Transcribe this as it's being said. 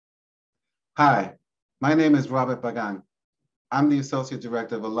Hi, my name is Robert Bagan. I'm the Associate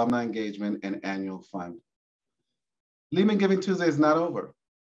Director of Alumni Engagement and Annual Fund. Lehman Giving Tuesday is not over.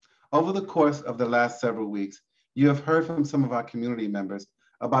 Over the course of the last several weeks, you have heard from some of our community members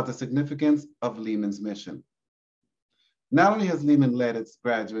about the significance of Lehman's mission. Not only has Lehman led its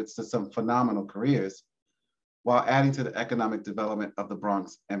graduates to some phenomenal careers, while adding to the economic development of the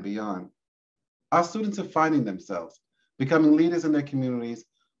Bronx and beyond, our students are finding themselves becoming leaders in their communities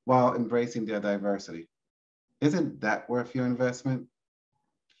while embracing their diversity. Isn't that worth your investment?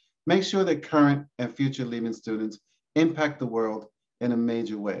 Make sure that current and future Lehman students impact the world in a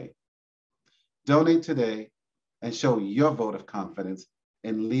major way. Donate today and show your vote of confidence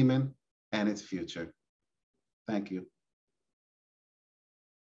in Lehman and its future. Thank you.